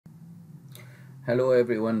Hello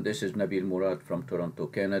everyone, this is Nabil Murad from Toronto,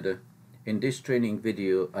 Canada. In this training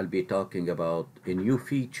video, I'll be talking about a new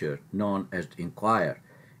feature known as Inquire,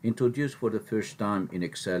 introduced for the first time in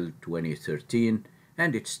Excel 2013,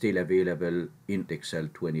 and it's still available in Excel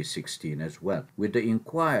 2016 as well. With the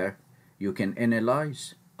Inquire, you can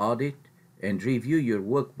analyze, audit, and review your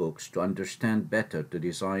workbooks to understand better the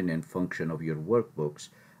design and function of your workbooks,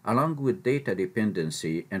 along with data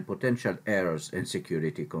dependency and potential errors and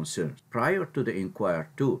security concerns. Prior to the Inquire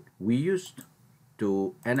tool, we used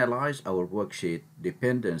to analyze our worksheet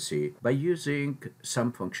dependency by using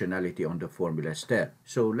some functionality on the Formulas tab.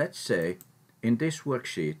 So let's say in this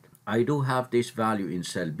worksheet, I do have this value in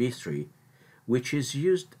cell B3, which is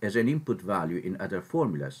used as an input value in other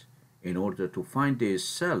formulas. In order to find these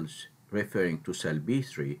cells referring to cell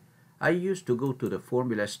B3, I used to go to the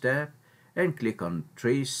Formulas tab and click on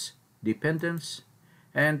Trace Dependence,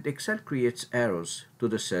 and Excel creates arrows to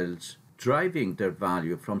the cells driving their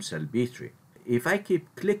value from cell B3. If I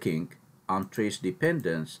keep clicking on Trace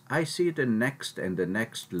Dependence, I see the next and the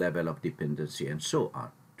next level of dependency and so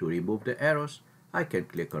on. To remove the arrows, I can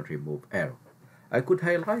click on Remove Arrow. I could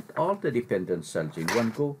highlight all the dependent cells in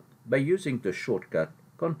one go by using the shortcut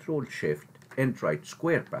Ctrl-Shift and right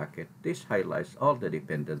square bracket. This highlights all the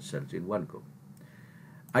dependent cells in one go.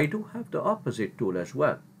 I do have the opposite tool as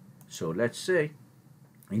well. So let's say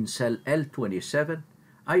in cell L27,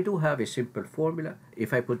 I do have a simple formula.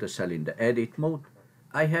 If I put the cell in the edit mode,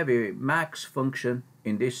 I have a max function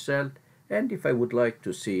in this cell. And if I would like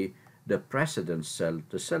to see the precedence cell,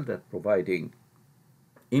 the cell that's providing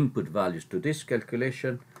input values to this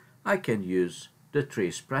calculation, I can use the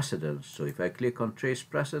trace precedence. So if I click on trace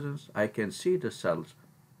precedence, I can see the cells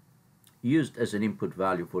used as an input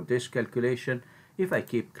value for this calculation. If I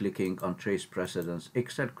keep clicking on Trace Precedence,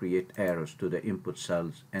 Excel creates arrows to the input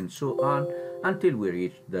cells and so on until we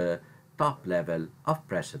reach the top level of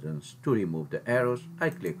precedence. To remove the arrows, I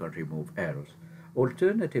click on Remove Arrows.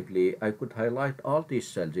 Alternatively, I could highlight all these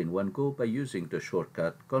cells in one go by using the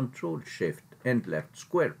shortcut Ctrl-Shift and left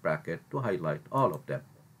square bracket to highlight all of them.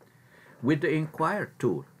 With the Inquire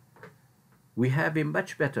tool, we have a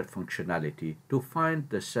much better functionality to find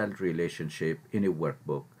the cell relationship in a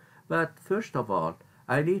workbook. But first of all,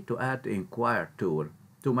 I need to add the Inquire tool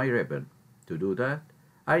to my ribbon. To do that,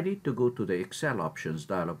 I need to go to the Excel Options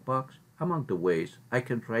dialog box. Among the ways, I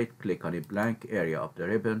can right-click on a blank area of the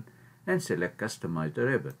ribbon and select Customize the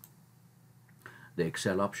ribbon. The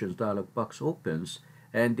Excel Options dialog box opens,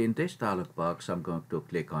 and in this dialog box, I'm going to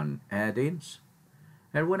click on Add-ins.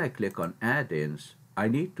 And when I click on Add-ins, I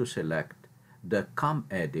need to select the COM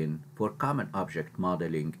add-in for Common Object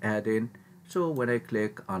Modeling add-in. So when I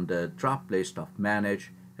click on the drop list of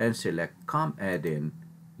Manage and select COM add-in,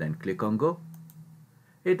 then click on Go,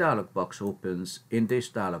 a dialog box opens. In this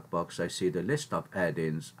dialog box, I see the list of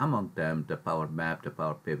add-ins, among them the Power Map, the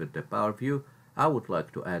Power Pivot, the Power View. I would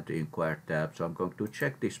like to add the Inquire tab, so I'm going to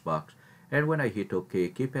check this box. And when I hit OK,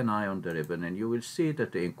 keep an eye on the ribbon, and you will see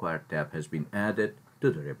that the Inquire tab has been added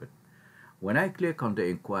to the ribbon. When I click on the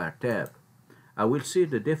Inquire tab, I will see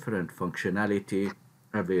the different functionality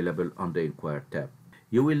available on the Inquire tab.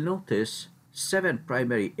 You will notice 7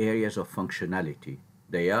 primary areas of functionality.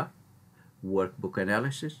 They are Workbook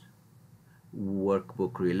Analysis,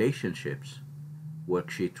 Workbook Relationships,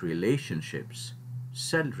 Worksheet Relationships,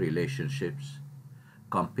 Cell Relationships,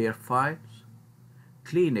 Compare Files,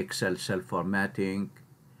 Clean Excel Cell Formatting,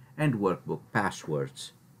 and Workbook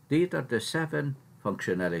Passwords. These are the 7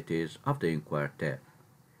 functionalities of the Inquire tab.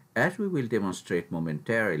 As we will demonstrate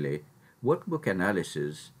momentarily, Workbook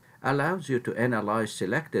Analysis allows you to analyze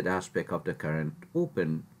selected aspects of the current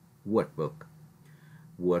open workbook.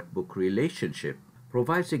 Workbook Relationship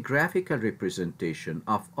provides a graphical representation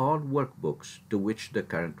of all workbooks to which the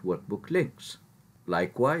current workbook links.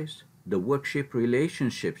 Likewise, the Worksheet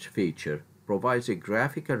Relationships feature provides a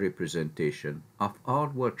graphical representation of all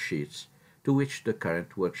worksheets to which the current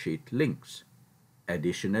worksheet links.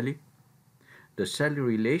 Additionally, the Cell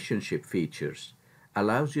Relationship features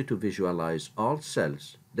allows you to visualize all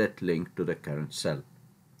cells that link to the current cell.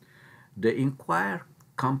 The Inquire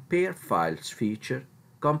Compare Files feature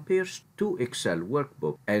compares 2 Excel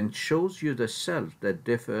workbooks and shows you the cells that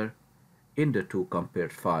differ in the 2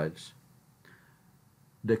 compared files.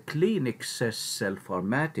 The Clean Excess Cell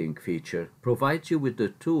Formatting feature provides you with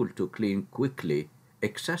the tool to clean quickly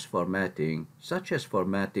excess formatting, such as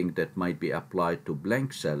formatting that might be applied to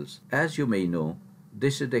blank cells. As you may know,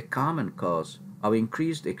 this is a common cause of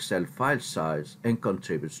increased Excel file size and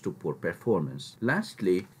contributes to poor performance.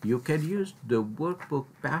 Lastly, you can use the Workbook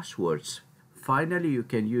Passwords. Finally, you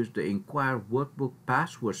can use the Inquire Workbook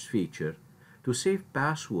Passwords feature To save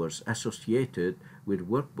passwords associated with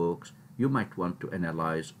workbooks, you might want to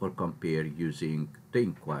analyze or compare using the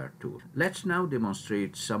Inquire tool. Let's now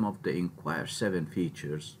demonstrate some of the Inquire 7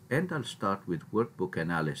 features, and I'll start with Workbook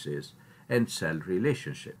Analysis and Cell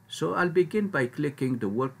Relationship. So I'll begin by clicking the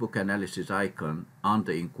Workbook Analysis icon on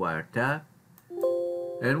the Inquire tab.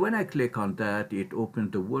 And when I click on that, it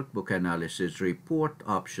opens the Workbook Analysis Report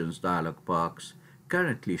Options dialog box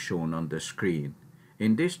currently shown on the screen.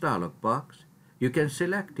 In this dialog box, you can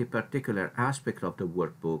select a particular aspect of the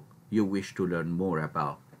workbook you wish to learn more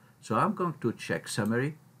about. So I'm going to check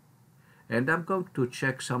Summary, and I'm going to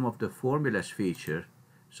check some of the formulas feature,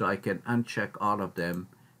 so I can uncheck all of them,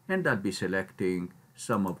 and I'll be selecting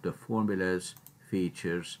some of the formulas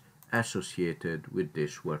features associated with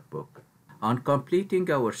this workbook. On completing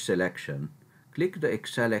our selection, click the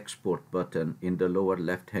Excel Export button in the lower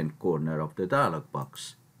left-hand corner of the dialog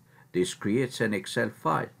box. This creates an Excel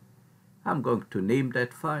file. I'm going to name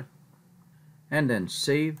that file and then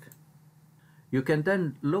Save. You can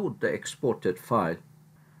then load the exported file.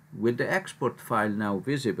 With the export file now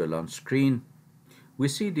visible on screen, we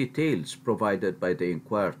see details provided by the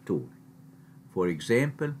Inquire tool. For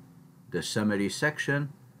example, the Summary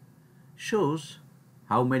section shows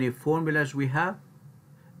how many formulas we have.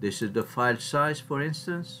 This is the file size, for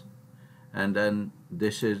instance, and then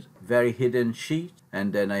this is very hidden sheet,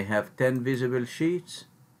 and then I have 10 visible sheets,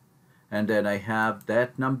 and then I have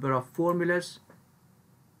that number of formulas,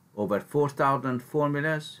 over 4,000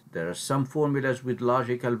 formulas. There are some formulas with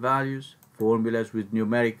logical values, formulas with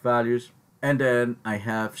numeric values, and then I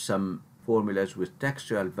have some formulas with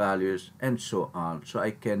textual values, and so on. So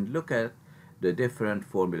I can look at the different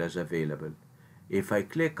formulas available. If I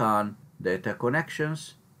click on Data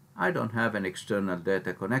Connections, I don't have an external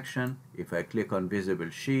data connection. If I click on Visible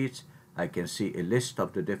Sheets, I can see a list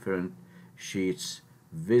of the different sheets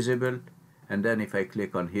visible. And then if I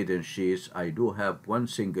click on Hidden Sheets, I do have one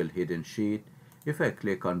single hidden sheet. If I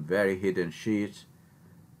click on Very Hidden Sheets,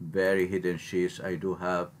 I do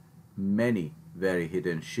have many very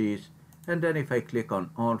hidden sheets. And then if I click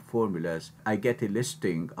on All Formulas, I get a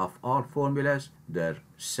listing of all formulas, their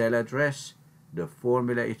cell address, the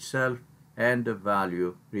formula itself, and the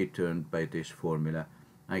value returned by this formula.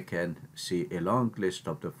 I can see a long list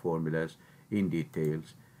of the formulas in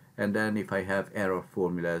details. And then if I have error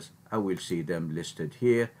formulas, I will see them listed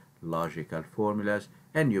here, logical formulas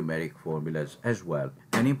and numeric formulas as well.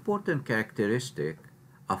 An important characteristic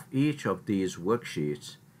of each of these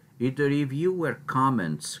worksheets is the Reviewer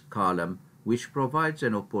Comments column, which provides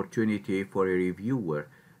an opportunity for a reviewer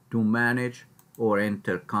to manage or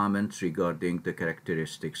enter comments regarding the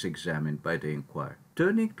characteristics examined by the Inquire.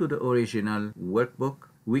 Turning to the original workbook,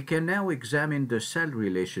 we can now examine the Cell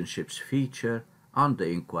Relationships feature on the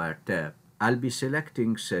Inquire tab. I'll be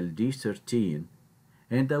selecting cell D13,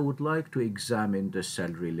 and I would like to examine the cell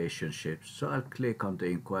relationships. So I'll click on the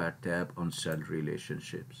Inquire tab on Cell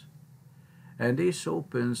Relationships. And this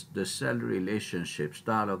opens the Cell Relationships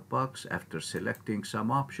dialog box. After selecting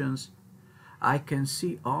some options, I can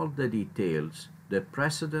see all the details, the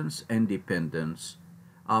precedents and dependents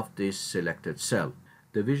of this selected cell.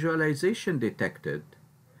 The visualization detected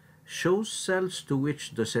shows cells to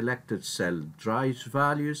which the selected cell drives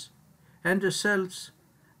values and the cells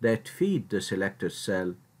that feed the selected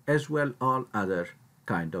cell, as well all other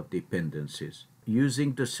kind of dependencies.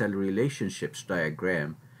 Using the cell relationships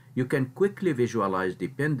diagram, you can quickly visualize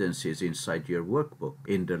dependencies inside your workbook.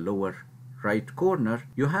 In the lower right corner,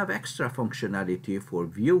 you have extra functionality for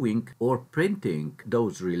viewing or printing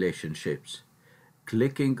those relationships.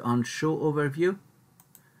 Clicking on Show Overview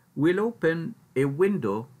will open a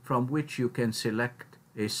window from which you can select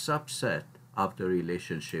a subset of the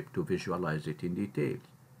relationship to visualize it in detail.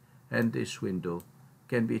 And this window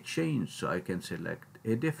can be changed, so I can select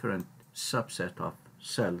a different subset of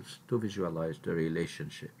cells to visualize the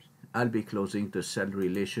relationships. I'll be closing the Cell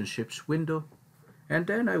Relationships window. And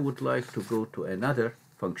then I would like to go to another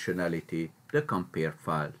functionality, the Compare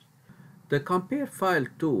Files. The Compare File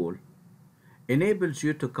tool enables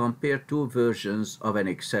you to compare two versions of an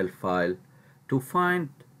Excel file to find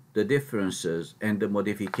the differences and the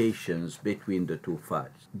modifications between the two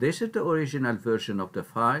files. This is the original version of the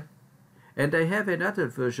file, and I have another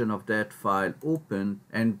version of that file open,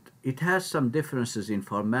 and it has some differences in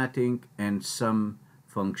formatting and some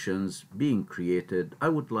functions being created. I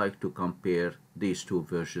would like to compare these two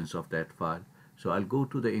versions of that file. So I'll go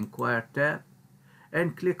to the Inquire tab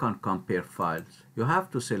and click on Compare Files. You have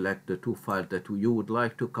to select the two files that you would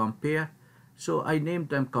like to compare. So I named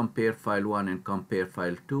them Compare File 1 and Compare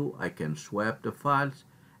File 2. I can swap the files,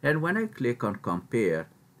 and when I click on Compare,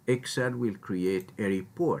 Excel will create a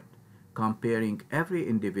report comparing every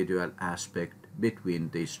individual aspect between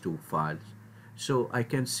these two files. So I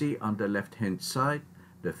can see on the left hand side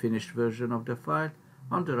the finished version of the file.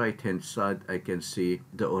 On the right hand side I can see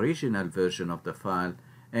the original version of the file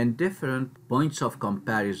and different points of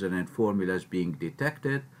comparison and formulas being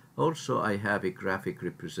detected. Also I have a graphic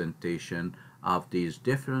representation of these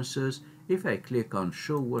differences. If I click on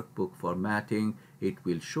show workbook formatting, it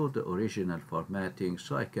will show the original formatting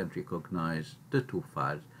so I can recognize the two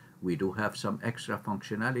files. We do have some extra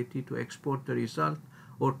functionality to export the result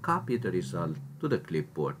or copy the result to the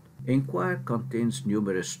clipboard. Inquire contains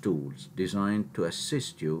numerous tools designed to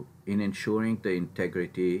assist you in ensuring the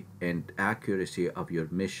integrity and accuracy of your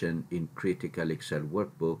mission in critical Excel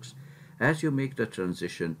workbooks. As you make the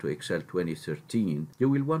transition to Excel 2013, you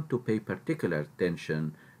will want to pay particular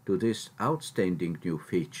attention to this outstanding new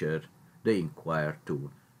feature, the Inquire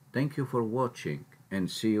tool. Thank you for watching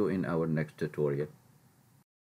and see you in our next tutorial.